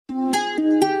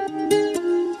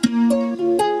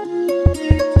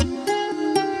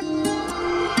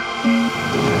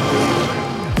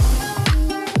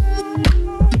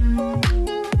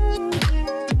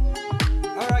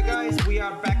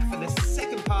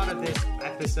this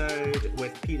episode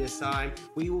with Peter Syme,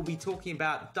 we will be talking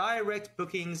about direct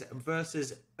bookings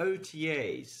versus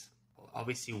OTAs.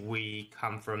 Obviously, we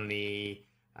come from the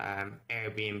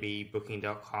Airbnb,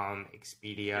 Booking.com,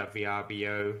 Expedia,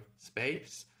 VRBO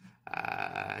space,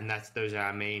 and those are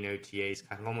our main OTAs,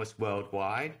 kind of almost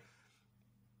worldwide.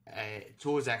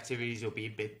 Tours activities will be a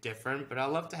bit different, but I'd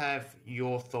love to have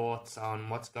your thoughts on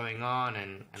what's going on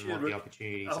and what the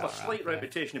opportunities are. I have a slight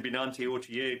reputation of being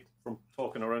anti-OTA from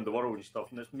talking around the world and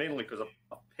stuff, and it's mainly because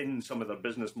I pin some of their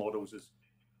business models as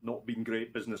not being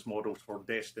great business models for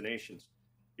destinations,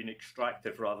 being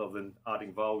extractive rather than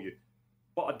adding value.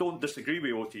 But I don't disagree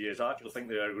with OTAs. I actually think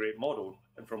they are a great model.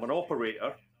 And from an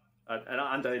operator, and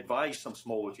I advise some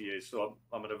small OTAs, so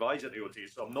I'm an advisor to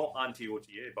OTAs, so I'm not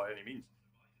anti-OTA by any means.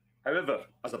 However,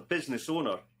 as a business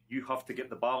owner, you have to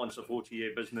get the balance of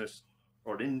OTA business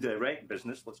or indirect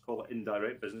business, let's call it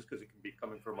indirect business, because it can be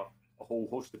coming from a whole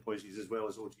host of places as well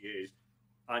as OTAs,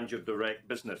 and your direct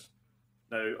business.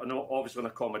 Now, I know obviously in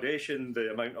accommodation,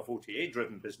 the amount of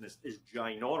OTA-driven business is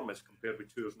ginormous compared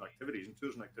with tours and activities, and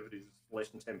tours and activities is less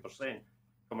than 10%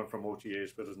 coming from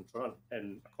OTAs, whereas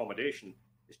in accommodation,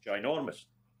 it's ginormous.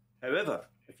 However,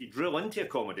 if you drill into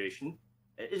accommodation,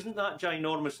 it isn't that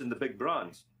ginormous in the big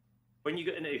brands. When you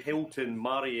get into Hilton,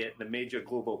 Marriott, the major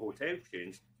global hotel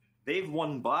chains, they've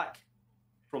won back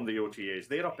from the OTAs.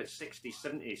 They're up at 60,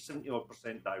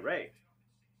 70% direct,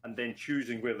 and then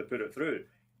choosing where they put it through.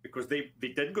 Because they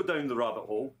did go down the rabbit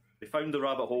hole. They found the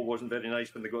rabbit hole wasn't very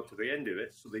nice when they got to the end of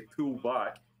it, so they pulled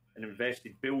back and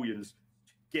invested billions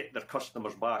to get their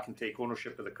customers back and take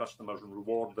ownership of the customers and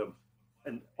reward them.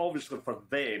 And obviously for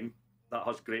them, that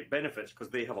has great benefits because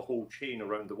they have a whole chain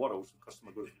around the world. So the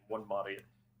customer goes from one Marriott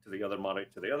to the other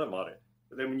Marriott to the other Marriott.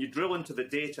 But then when you drill into the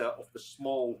data of the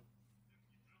small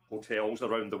hotels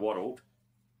around the world,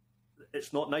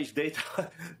 it's not nice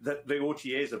data that the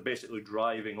OTAs are basically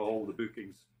driving all the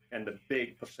bookings and the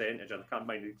big percentage, and I can't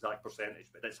mind the exact percentage,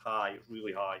 but it's high, it's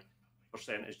really high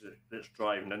percentage that's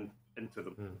driving into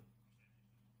them.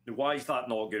 Now, why is that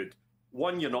not good?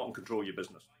 One, you're not in control of your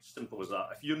business. Simple as that.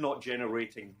 If you're not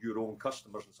generating your own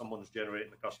customers and someone's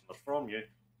generating the customers from you,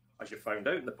 as you found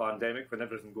out in the pandemic, when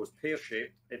everything goes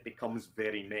pear-shaped, it becomes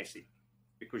very messy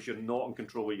because you're not in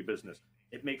control of your business.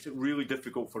 It makes it really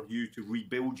difficult for you to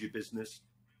rebuild your business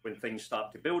when things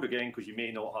start to build again because you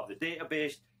may not have the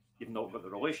database, you've not got the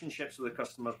relationships with the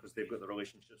customers because they've got the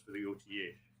relationships with the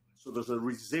OTA. So there's a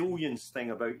resilience thing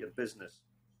about your business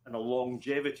and a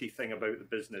longevity thing about the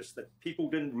business that people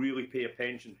didn't really pay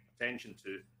attention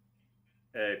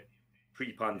to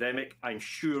pre-pandemic. I'm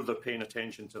sure they're paying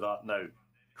attention to that now.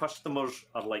 Customers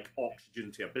are like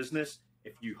oxygen to a business.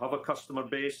 If you have a customer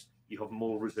base, you have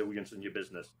more resilience in your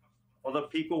business. Other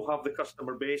people have the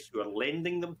customer base who are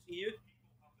lending them to you.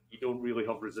 You don't really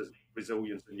have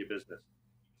resilience in your business.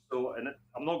 So, and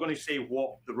I'm not going to say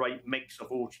what the right mix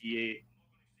of OTA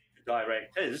to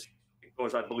direct is,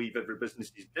 because I believe every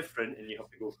business is different and you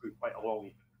have to go through quite a long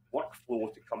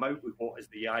workflow to come out with what is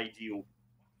the ideal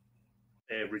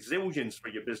resilience for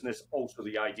your business, also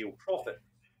the ideal profit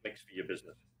mix for your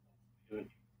business. And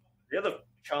the other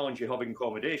challenge you have in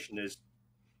accommodation is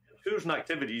tours and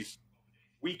activities,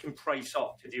 we can price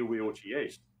up to deal with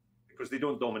OTAs because they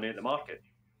don't dominate the market.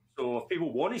 So if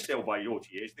people want to sell by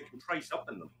OTAs, they can price up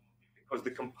in them because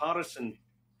the comparison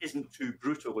isn't too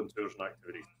brutal in tours and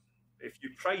activities. If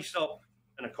you price up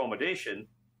an accommodation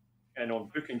and on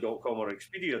Booking.com or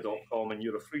Expedia.com and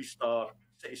you're a 3-star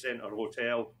city centre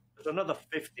hotel, there's another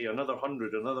 50, another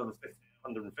 100, another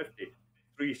 150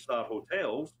 3-star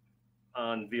hotels.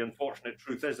 And the unfortunate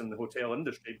truth is in the hotel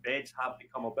industry, beds have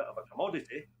become a bit of a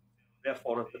commodity.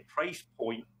 Therefore, the price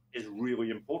point is really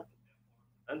important.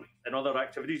 And in other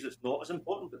activities, it's not as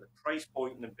important, but the price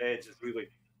point in the beds is really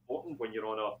important when you're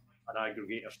on an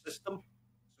aggregator system.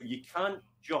 So you can't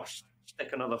just stick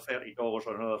another $30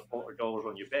 or another $40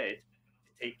 on your bed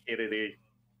to take care of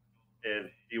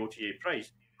the OTA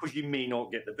price because you may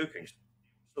not get the bookings.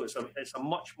 So it's a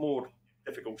much more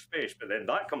difficult space. But then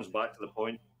that comes back to the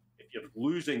point, if you're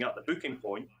losing at the booking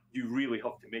point, you really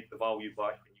have to make the value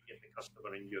back when you get the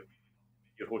customer in your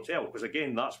hotel. Because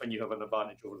again, that's when you have an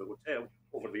advantage over the hotel,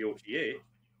 over the OTA.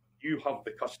 You have the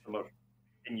customer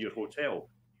in your hotel.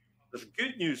 There's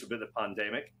good news about the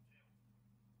pandemic.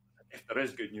 If there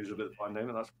is good news about the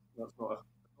pandemic, that's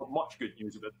not much good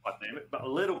news about the pandemic, but a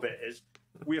little bit is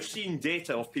we're seeing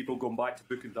data of people going back to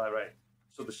booking direct.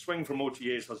 So the swing from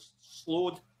OTAs has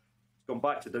slowed. It's gone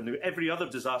back to the new. Every other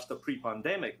disaster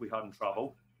pre-pandemic we had in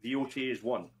travel, the OTAs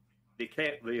won.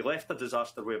 They left the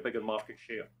disaster with a bigger market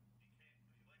share.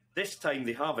 This time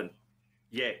they haven't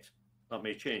yet. That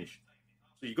may change.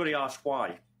 So you've got to ask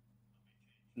why.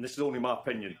 and this is only my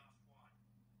opinion,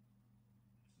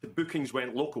 the bookings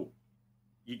went local.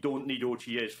 You don't need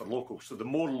OTAs for local. So the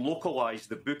more localized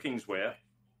the bookings were,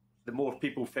 the more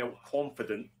people felt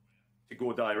confident to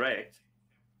go direct.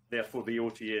 Therefore, the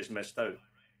OTAs missed out.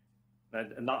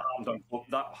 And that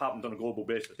happened on a global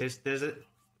basis.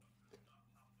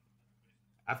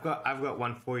 I've got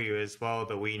one for you as well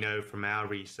that we know from our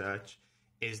research,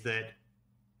 is that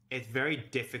it's very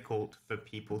difficult for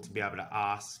people to be able to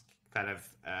ask kind of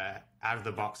out of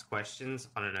the box questions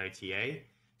on an OTA.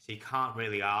 So you can't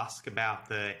really ask about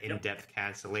the in-depth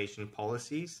cancellation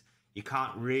policies. You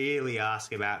can't really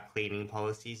ask about cleaning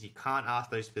policies. You can't ask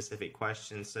those specific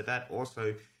questions. So that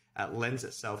also lends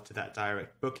itself to that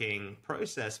direct booking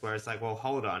process where it's like, well,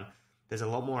 hold on, there's a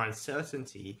lot more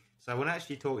uncertainty. So I want to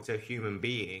actually talk to a human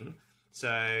being.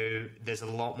 So there's a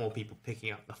lot more people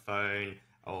picking up the phone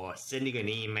or sending an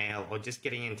email or just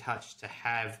getting in touch to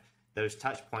have those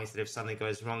touch points that if something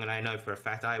goes wrong. And I know for a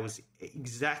fact I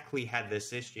had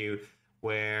this issue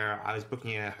where I was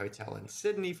booking a hotel in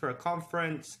Sydney for a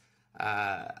conference.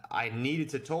 I needed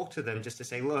to talk to them just to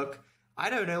say, look, I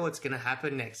don't know what's going to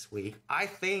happen next week. I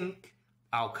think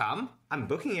I'll come. I'm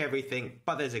booking everything,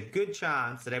 but there's a good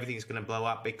chance that everything's going to blow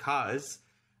up because,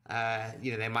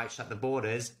 they might shut the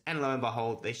borders. And lo and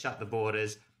behold, they shut the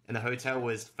borders. And the hotel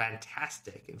was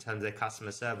fantastic in terms of their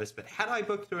customer service. But had I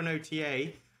booked through an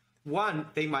OTA, one,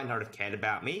 they might not have cared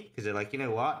about me because they're like, you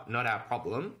know what, not our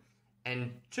problem.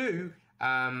 And two,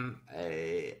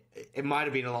 it might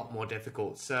have been a lot more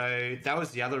difficult. So that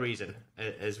was the other reason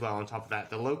as well on top of that,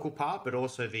 the local part, but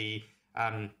also the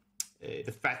fact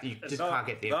that you just can't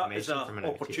get the information from an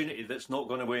OTA. Opportunity that's not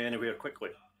going away anywhere quickly.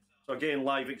 So again,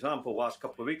 live example, last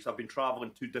couple of weeks, I've been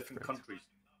traveling to different countries.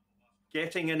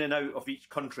 Getting in and out of each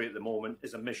country at the moment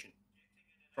is a mission.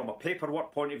 From a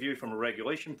paperwork point of view, from a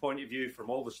regulation point of view, from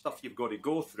all the stuff you've got to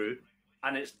go through,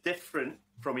 and it's different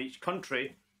from each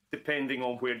country depending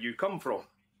on where you come from.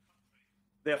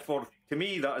 Therefore, to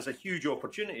me, that is a huge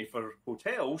opportunity for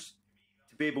hotels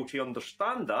to be able to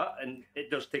understand that, and it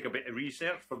does take a bit of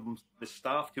research from the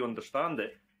staff to understand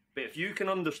it. But if you can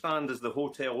understand as the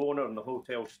hotel owner and the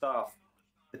hotel staff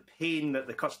the pain that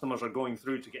the customers are going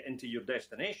through to get into your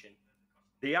destination,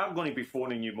 they are going to be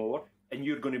phoning you more, and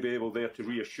you're going to be able there to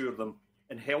reassure them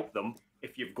and help them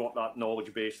if you've got that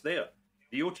knowledge base there.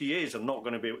 The OTAs are not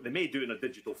going to be, they may do it in a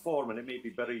digital form and it may be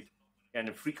buried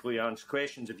in frequently asked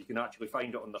questions if you can actually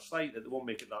find it on their site, that they won't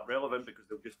make it that relevant because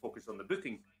they'll just focus on the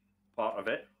booking part of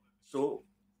it. So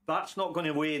that's not going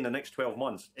to away in the next 12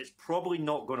 months. It's probably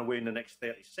not going away in the next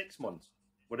 36 months.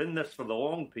 We're in this for the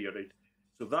long period.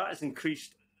 So that has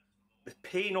increased, the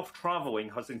pain of travelling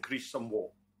has increased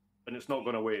somewhat, and it's not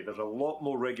going away. There's a lot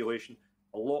more regulation,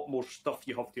 a lot more stuff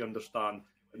you have to understand,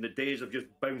 and the days of just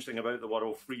bouncing about the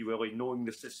world free-willy, knowing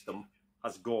the system,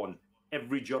 has gone.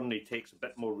 Every journey takes a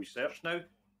bit more research now.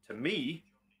 To me,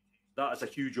 that is a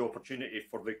huge opportunity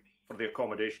for the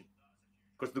accommodation.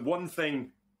 Because the one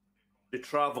thing the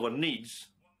traveller needs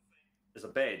is a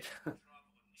bed.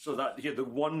 So that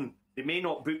they may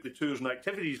not book the tours and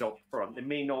activities up front, they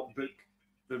may not book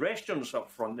the restaurants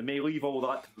up front, they may leave all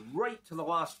that right to the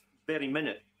last very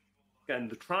minute, and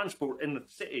the transport in the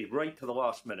city right to the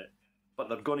last minute, but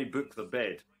they're going to book the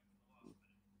bed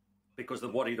because they're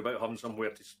worried about having somewhere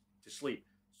to sleep.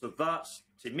 So that's,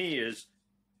 to me, is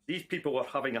these people are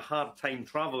having a hard time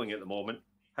travelling at the moment.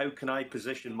 How can I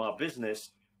position my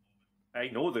business? I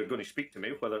know they're going to speak to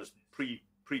me, whether it's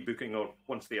pre-booking or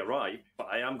once they arrive, but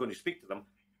I am going to speak to them.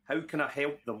 How can I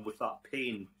help them with that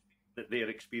pain that they're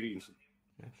experiencing?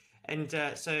 And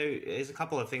so there's a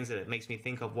couple of things that it makes me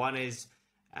think of. One is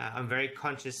I'm very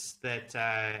conscious that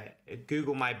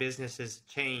Google My Business has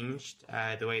changed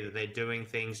the way that they're doing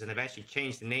things, and they've actually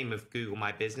changed the name of Google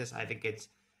My Business. I think it's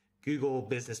Google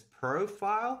Business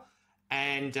Profile.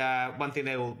 And one thing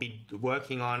they will be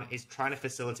working on is trying to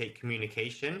facilitate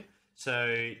communication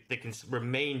so they can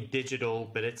remain digital,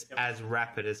 but it's as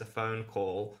rapid as a phone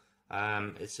call.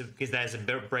 Because there's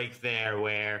a break there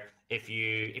where if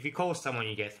you call someone,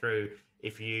 you get through.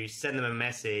 If you send them a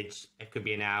message, it could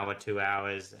be an hour, 2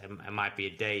 hours. It might be a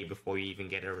day before you even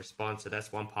get a response. So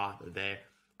that's one part that they're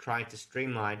trying to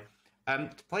streamline. To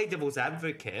play devil's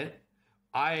advocate,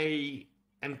 I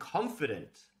am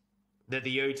confident that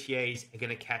the OTAs are going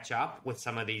to catch up with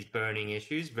some of these burning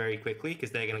issues very quickly, because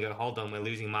they're going to go, hold on, we're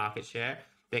losing market share.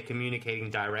 They're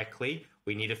communicating directly.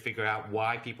 We need to figure out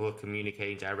why people are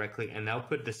communicating directly, and they'll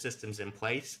put the systems in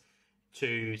place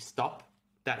to stop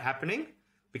that happening,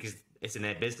 because it's in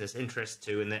their business interest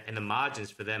to, and the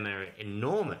margins for them are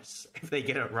enormous if they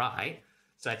get it right.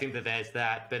 So I think that there's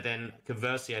that. But then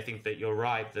conversely, I think that you're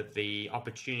right, that the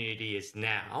opportunity is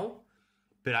now,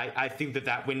 But I think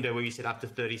that window where you said up to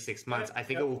 36 months, I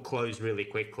think it will close really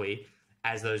quickly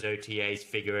as those OTAs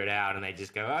figure it out and they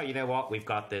just go, oh, you know what, we've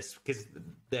got this, because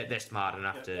they're smart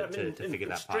enough to figure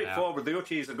that part out. Straightforward, the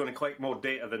OTAs are going to collect more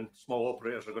data than small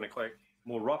operators are going to collect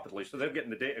more rapidly, so they're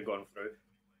getting the data going through.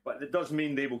 But it does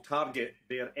mean they will target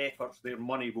their efforts, their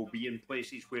money will be in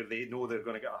places where they know they're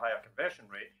going to get a higher conversion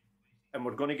rate, and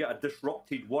we're going to get a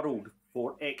disrupted world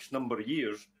for X number of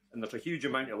years, and there's a huge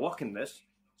amount of luck in this.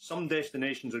 Some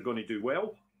destinations are going to do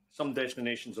well. Some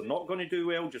destinations are not going to do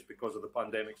well just because of the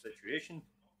pandemic situation.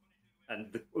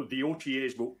 And the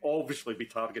OTAs will obviously be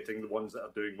targeting the ones that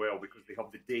are doing well because they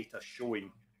have the data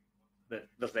showing that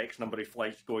there's X number of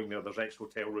flights going there, there's X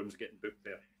hotel rooms getting booked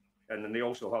there. And then they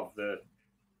also have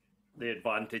the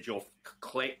advantage of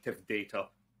collective data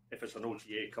if it's an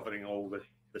OTA covering all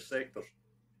the sectors.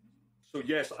 So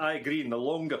yes, I agree, in the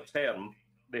longer term,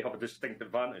 they have a distinct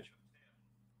advantage.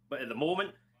 But at the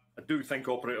moment, I do think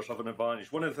operators have an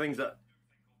advantage. One of the things that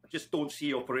I just don't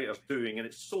see operators doing, and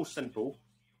it's so simple,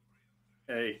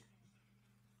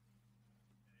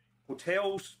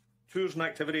 hotels, tours and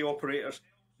activity operators,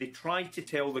 they try to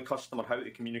tell the customer how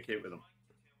to communicate with them.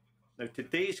 Now,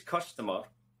 today's customer,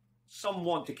 some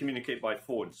want to communicate by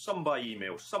phone, some by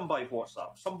email, some by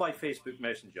WhatsApp, some by Facebook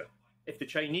Messenger. If the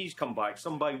Chinese come back,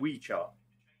 some by WeChat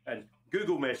and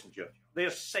Google Messenger.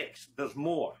 There's 6, there's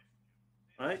more,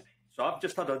 right? So I've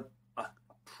just had a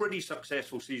pretty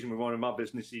successful season with one of my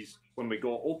businesses when we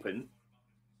got open,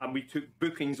 and we took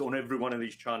bookings on every one of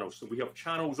these channels. So we have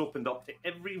channels opened up to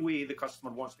every way the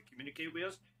customer wants to communicate with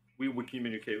us, we will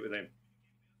communicate with them,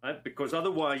 right? Because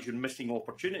otherwise you're missing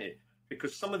opportunity.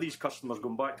 Because some of these customers,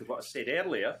 going back to what I said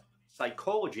earlier,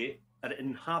 psychology and it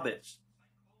inhabits.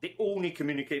 They only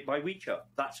communicate by WeChat.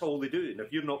 That's all they do. And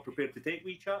if you're not prepared to take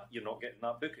WeChat, you're not getting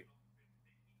that booking.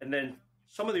 And then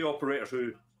some of the operators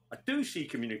who I do see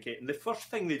communicating, the first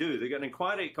thing they do, they get an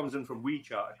inquiry, it comes in from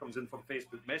WeChat, it comes in from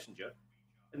Facebook Messenger,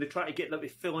 and they try to get them to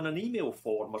fill in an email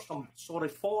form or some sort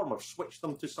of form or switch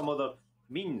them to some other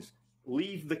means.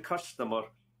 Leave the customer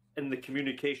in the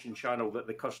communication channel that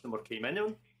the customer came in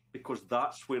on, because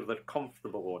that's where they're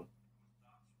comfortable on.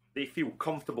 They feel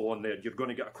comfortable on there. You're going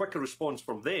to get a quicker response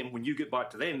from them. When you get back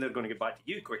to them, they're going to get back to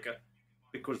you quicker,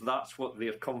 because that's what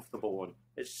they're comfortable on.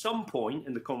 At some point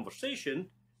in the conversation,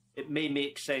 it may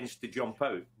make sense to jump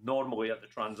out, normally at the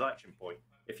transaction point,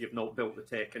 if you've not built the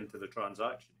tech into the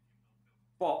transaction.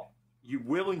 But you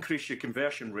will increase your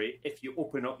conversion rate if you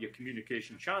open up your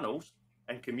communication channels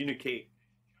and communicate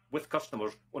with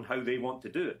customers on how they want to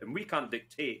do it. And we can't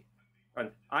dictate.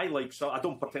 And I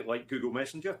don't particularly like Google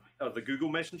Messenger, or the Google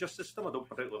Messenger system. I don't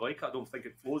particularly like it. I don't think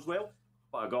it flows well,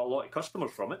 but I got a lot of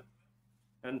customers from it.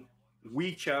 And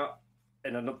WeChat,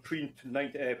 in a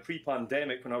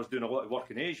pre-pandemic, when I was doing a lot of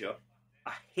work in Asia,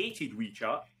 I hated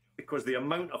WeChat because the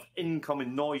amount of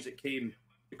incoming noise that came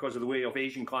because of the way of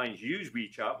Asian clients use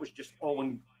WeChat was just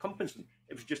all-encompassing.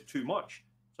 It was just too much.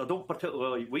 So I don't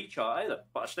particularly like WeChat either,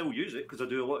 but I still use it because I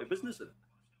do a lot of business in it.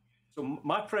 So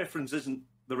my preference isn't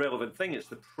the relevant thing, it's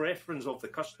the preference of the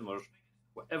customers.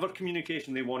 Whatever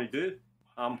communication they want to do,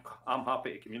 I'm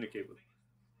happy to communicate with them.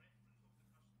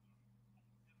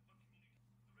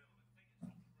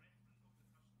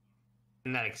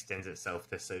 And that extends itself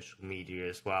to social media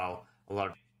as well. A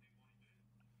lot of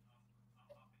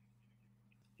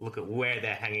look at where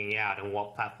they're hanging out and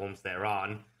what platforms they're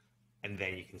on, and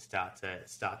then you can start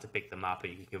to pick them up,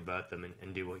 and you can convert them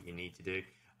and do what you need to do.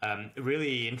 A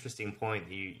really interesting point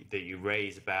that you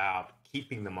raise about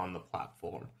keeping them on the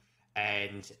platform,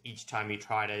 and each time you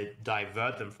try to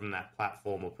divert them from that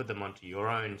platform or put them onto your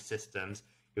own systems,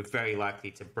 you're very likely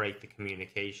to break the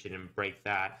communication and break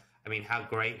that. I mean, how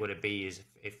great would it be is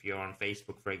if you're on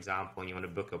Facebook, for example, and you want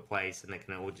to book a place, and it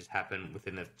can all just happen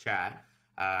within the chat,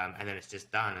 and then it's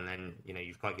just done, and then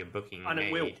you've got your booking and made.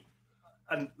 It will.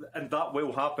 And that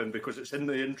will happen because it's in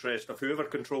the interest of whoever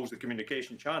controls the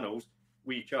communication channels,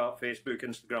 WeChat, Facebook,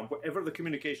 Instagram, whatever the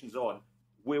communication's on,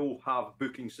 will have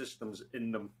booking systems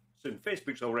in them soon.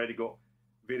 Facebook's already got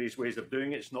various ways of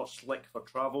doing it. It's not slick for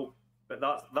travel, but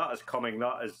that is coming.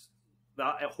 That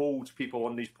it holds people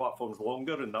on these platforms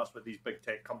longer, and that's what these big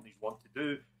tech companies want to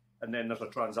do. And then there's a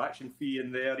transaction fee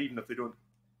in there, even if they don't.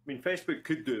 I mean, Facebook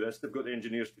could do this. They've got the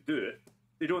engineers to do it.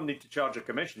 They don't need to charge a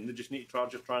commission. They just need to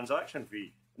charge a transaction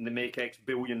fee, and they make X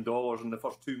billion in the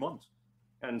first 2 months.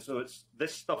 And so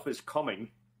this stuff is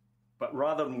coming, but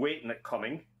rather than waiting it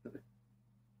coming,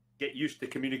 get used to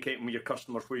communicating with your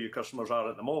customers where your customers are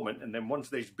at the moment. And then once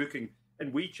there's booking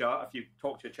in WeChat, if you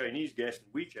talk to a Chinese guest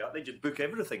in WeChat, they just book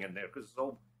everything in there because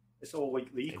it's all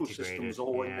like the ecosystem's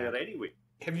all in there anyway.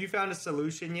 Have you found a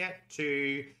solution yet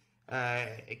to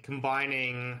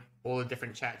combining all the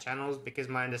different chat channels? Because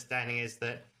my understanding is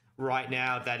that right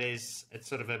now it's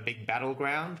sort of a big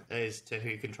battleground as to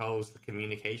who controls the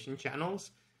communication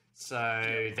channels.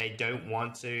 So they don't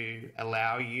want to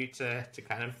allow you to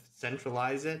kind of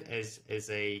centralize it as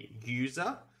a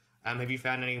user. Have you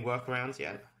found any workarounds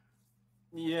yet?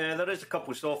 Yeah, there is a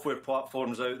couple of software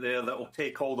platforms out there that will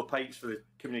take all the pipes for the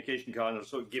communication channels,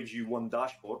 so it gives you one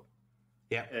dashboard.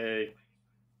 Yeah.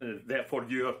 Therefore,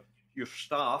 your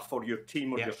staff or your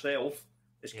team or yourself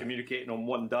is communicating on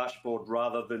one dashboard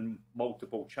rather than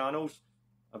multiple channels.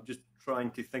 I'm just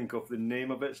trying to think of the name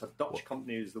of it. It's a Dutch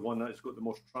company is the one that's got the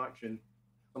most traction.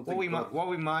 What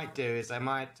we might do is I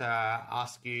might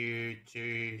ask you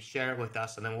to share it with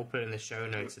us, and then we'll put it in the show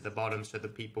notes at the bottom so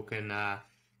that people can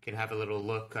have a little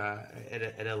look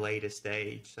at a later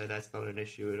stage. So that's not an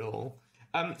issue at all.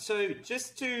 So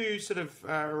just to sort of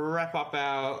wrap up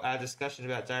our discussion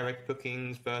about direct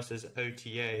bookings versus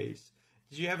OTAs,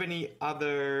 did you have any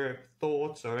other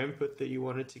thoughts or input that you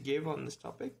wanted to give on this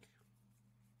topic?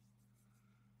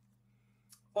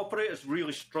 Operators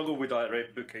really struggle with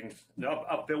direct bookings. Now,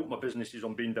 I've built my businesses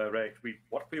on being direct. We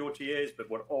work with OTAs, but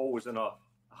we're always in a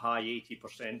high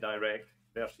 80% direct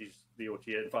versus the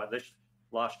OTA. In fact,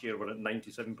 last year we're at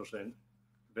 97%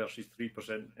 versus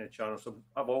 3% channel. So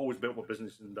I've always built my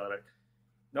business in direct.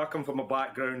 Now I come from a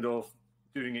background of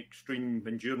doing extreme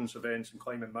endurance events and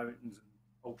climbing mountains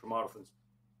and ultramarathons.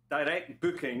 Direct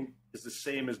booking is the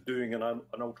same as doing an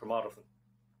ultramarathon,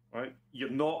 right? You're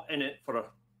not in it for a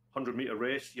 100-meter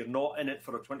race. You're not in it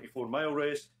for a 24-mile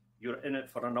race. You're in it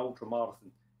for an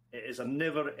ultramarathon. It is a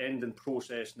never-ending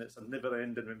process, and it's a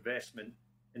never-ending investment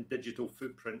in digital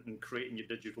footprint and creating your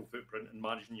digital footprint and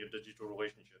managing your digital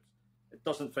relationships. It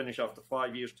doesn't finish after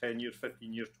 5 years, 10 years,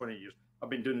 15 years, 20 years. I've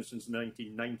been doing it since the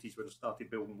 1990s when I started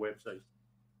building websites.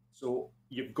 So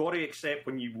you've got to accept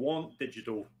when you want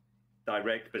digital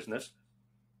direct business,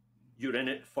 you're in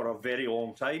it for a very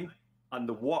long time, and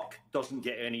the work doesn't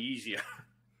get any easier.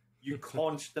 You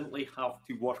constantly have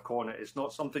to work on it. It's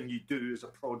not something you do as a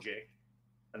project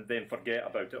and then forget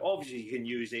about it. Obviously, you can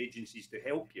use agencies to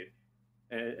help you,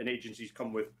 and agencies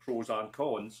come with pros and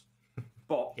cons,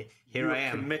 but you're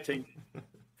committing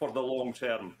for the long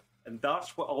term. And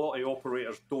that's what a lot of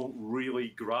operators don't really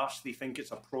grasp. They think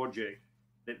it's a project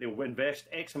that they'll invest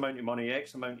X amount of money,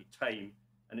 X amount of time,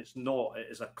 and it's not. It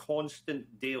is a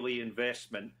constant daily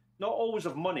investment, not always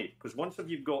of money, because once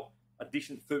you've got a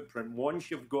decent footprint, once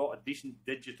you've got a decent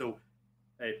digital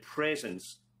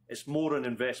presence, it's more an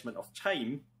investment of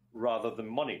time rather than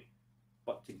money.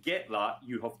 But to get that,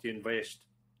 you have to invest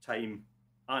time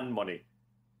and money.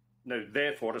 Now,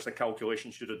 therefore, it's a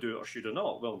calculation, should I do it or should I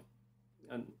not? Well,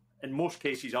 and in most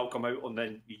cases, I'll come out on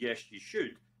then, yes, you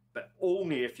should, but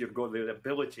only if you've got the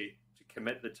ability to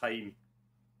commit the time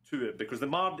to it, because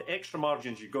the extra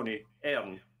margins you're going to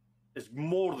earn is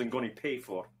more than going to pay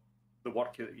for the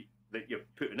work that you're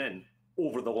putting in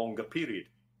over the longer period.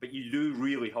 But you do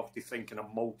really have to think in a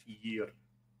multi-year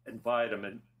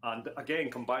environment. And again,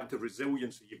 come back to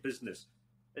resilience of your business.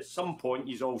 At some point,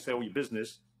 you all sell your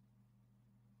business.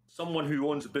 Someone who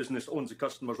owns a business, owns the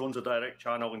customers, owns a direct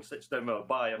channel, and sits down with a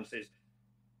buyer and says,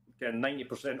 again,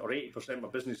 90% or 80% of my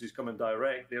business is coming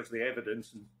direct. There's the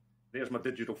evidence, and there's my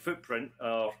digital footprint,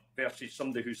 versus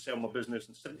somebody who's selling my business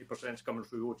and 70% is coming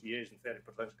through OTAs and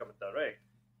 30% is coming direct.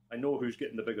 I know who's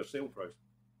getting the bigger sale price.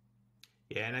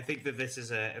 Yeah, and I think that this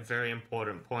is a very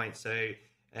important point. So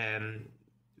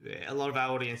a lot of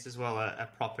our audience as well are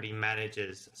property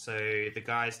managers. So the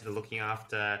guys that are looking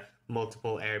after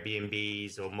multiple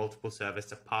Airbnbs or multiple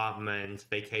service apartments,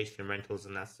 vacation rentals,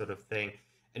 and that sort of thing.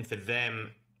 And for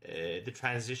them, the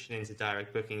transition into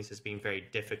direct bookings has been very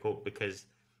difficult because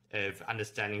of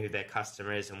understanding who their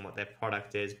customer is and what their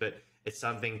product is. But it's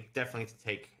something definitely to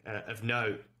take of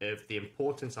note of the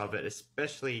importance of it,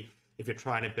 especially if you're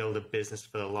trying to build a business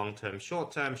for the long term.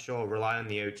 Short term, sure, rely on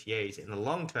the OTAs. In the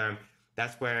long term,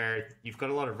 that's where you've got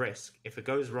a lot of risk. If it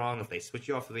goes wrong, if they switch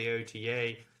you off of the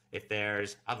OTA, if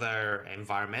there's other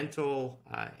environmental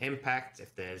impacts,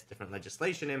 if there's different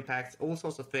legislation impacts, all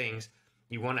sorts of things,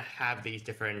 you want to have these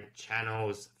different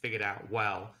channels figured out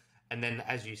well. And then,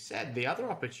 as you said, the other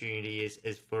opportunity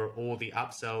is for all the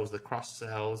upsells, the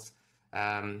cross-sells,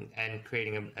 and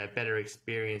creating a better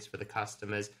experience for the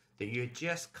customers that you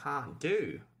just can't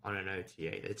do on an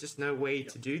OTA. There's just no way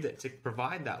to do that, to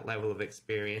provide that level of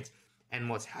experience. And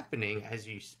what's happening, as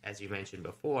you mentioned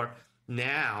before,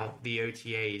 now the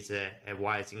OTAs are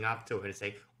wising up to it and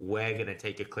say, we're going to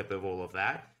take a clip of all of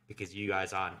that because you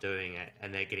guys aren't doing it,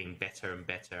 and they're getting better and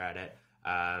better at it.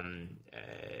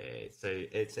 So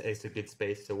it's a good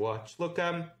space to watch. Look,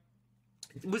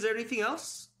 was there anything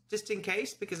else just in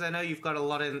case, because I know you've got a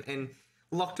lot in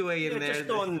locked away in there. Just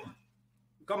on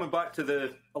coming back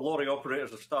to a lorry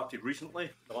operators have started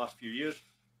recently, the last few years.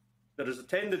 There is a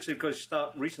tendency, because you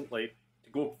start recently, to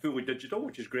go fully digital,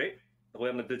 which is great, to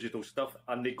learn the digital stuff,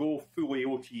 and they go fully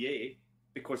OTA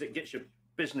because it gets your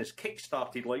business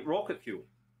kick-started like rocket fuel.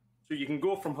 So you can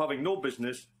go from having no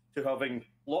business to having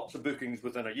lots of bookings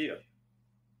within a year.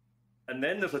 And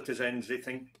then there's a Tizens, they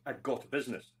think, I've got a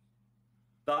business.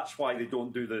 That's why they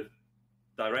don't do the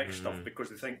direct stuff, because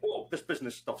they think, oh, this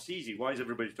business stuff's easy. Why is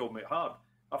everybody told me it hard?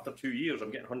 After 2 years,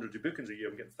 I'm getting hundreds of bookings a year.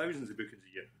 I'm getting thousands of bookings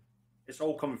a year. It's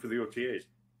all coming for the OTAs.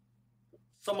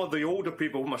 Some of the older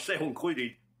people, myself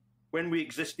included, when we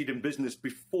existed in business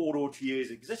before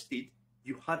OTAs existed,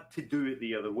 you had to do it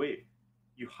the other way.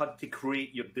 You had to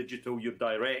create your digital, your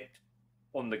direct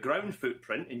on the ground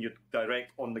footprint and your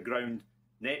direct on the ground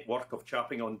network of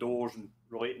chapping on doors and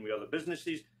relating with other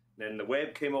businesses. Then the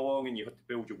web came along and you had to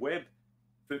build your web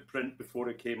footprint before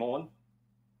it came on.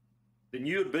 The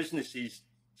newer businesses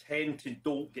tend to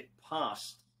don't get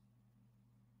past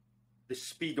the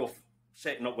speed of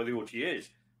setting up with the OTAs.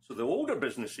 So the older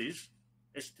businesses,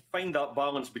 it's to find that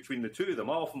balance between the two of them.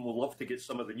 I often will love to get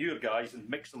some of the newer guys and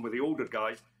mix them with the older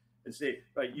guys and say,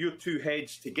 right, your two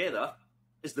heads together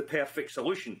is the perfect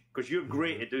solution, because you're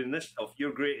great at doing this stuff,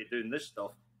 you're great at doing this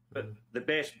stuff. But the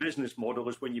best business model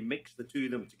is when you mix the two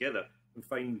of them together and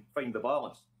find the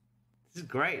balance. This is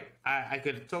great. I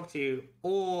could talk to you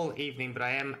all evening, but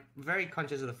I am very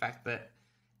conscious of the fact that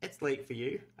it's late for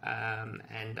you.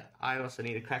 And I also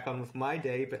need to crack on with my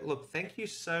day. But look, thank you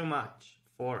so much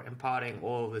for imparting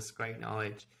all this great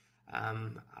knowledge.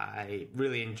 I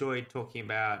really enjoyed talking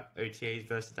about OTAs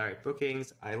versus direct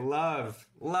bookings. I love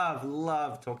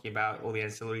talking about all the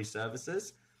ancillary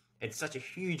services. It's such a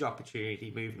huge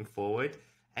opportunity moving forward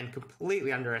and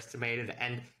completely underestimated.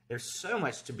 And there's so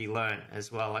much to be learned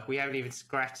as well. Like we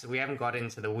haven't got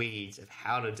into the weeds of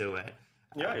how to do it,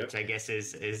 which I guess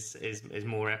is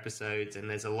more episodes. And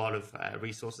there's a lot of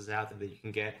resources out there that you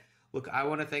can get. Look, I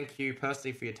want to thank you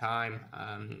personally for your time,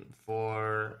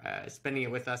 for spending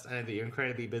it with us. I know that you're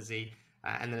incredibly busy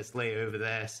and that it's late over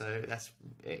there, so that's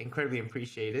incredibly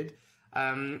appreciated.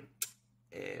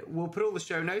 We'll put all the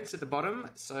show notes at the bottom,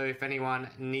 so if anyone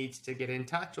needs to get in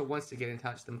touch or wants to get in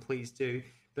touch, then please do.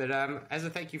 But as a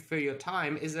thank you for your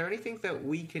time, is there anything that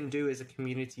we can do as a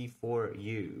community for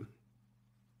you?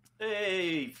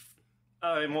 Hey,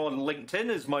 I'm on LinkedIn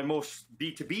as my most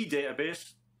B2B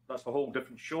database. That's a whole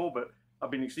different show, but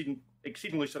I've been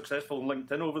exceedingly successful on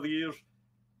LinkedIn over the years.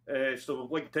 So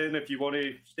LinkedIn, if you want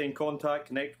to stay in contact,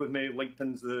 connect with me,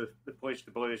 LinkedIn's the place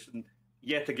to place. And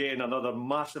yet again, another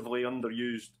massively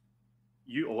underused,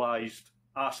 utilised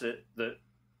asset that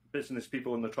business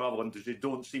people in the travel industry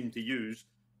don't seem to use,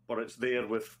 but it's there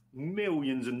with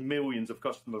millions and millions of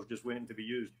customers just waiting to be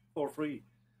used for free.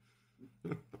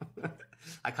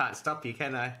 I can't stop you,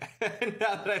 can I?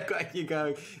 Now that I've got you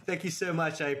going. Thank you so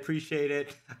much. I appreciate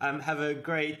it. Have a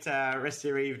great rest of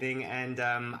your evening, and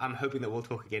I'm hoping that we'll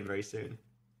talk again very soon.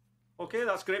 Okay,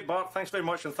 that's great, Bart. Thanks very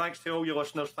much, and thanks to all your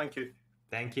listeners. Thank you.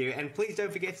 Thank you. And please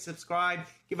don't forget to subscribe,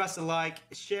 give us a like,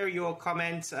 share your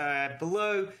comments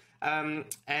below, and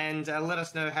let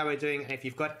us know how we're doing and if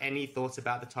you've got any thoughts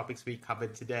about the topics we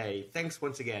covered today. Thanks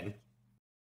once again.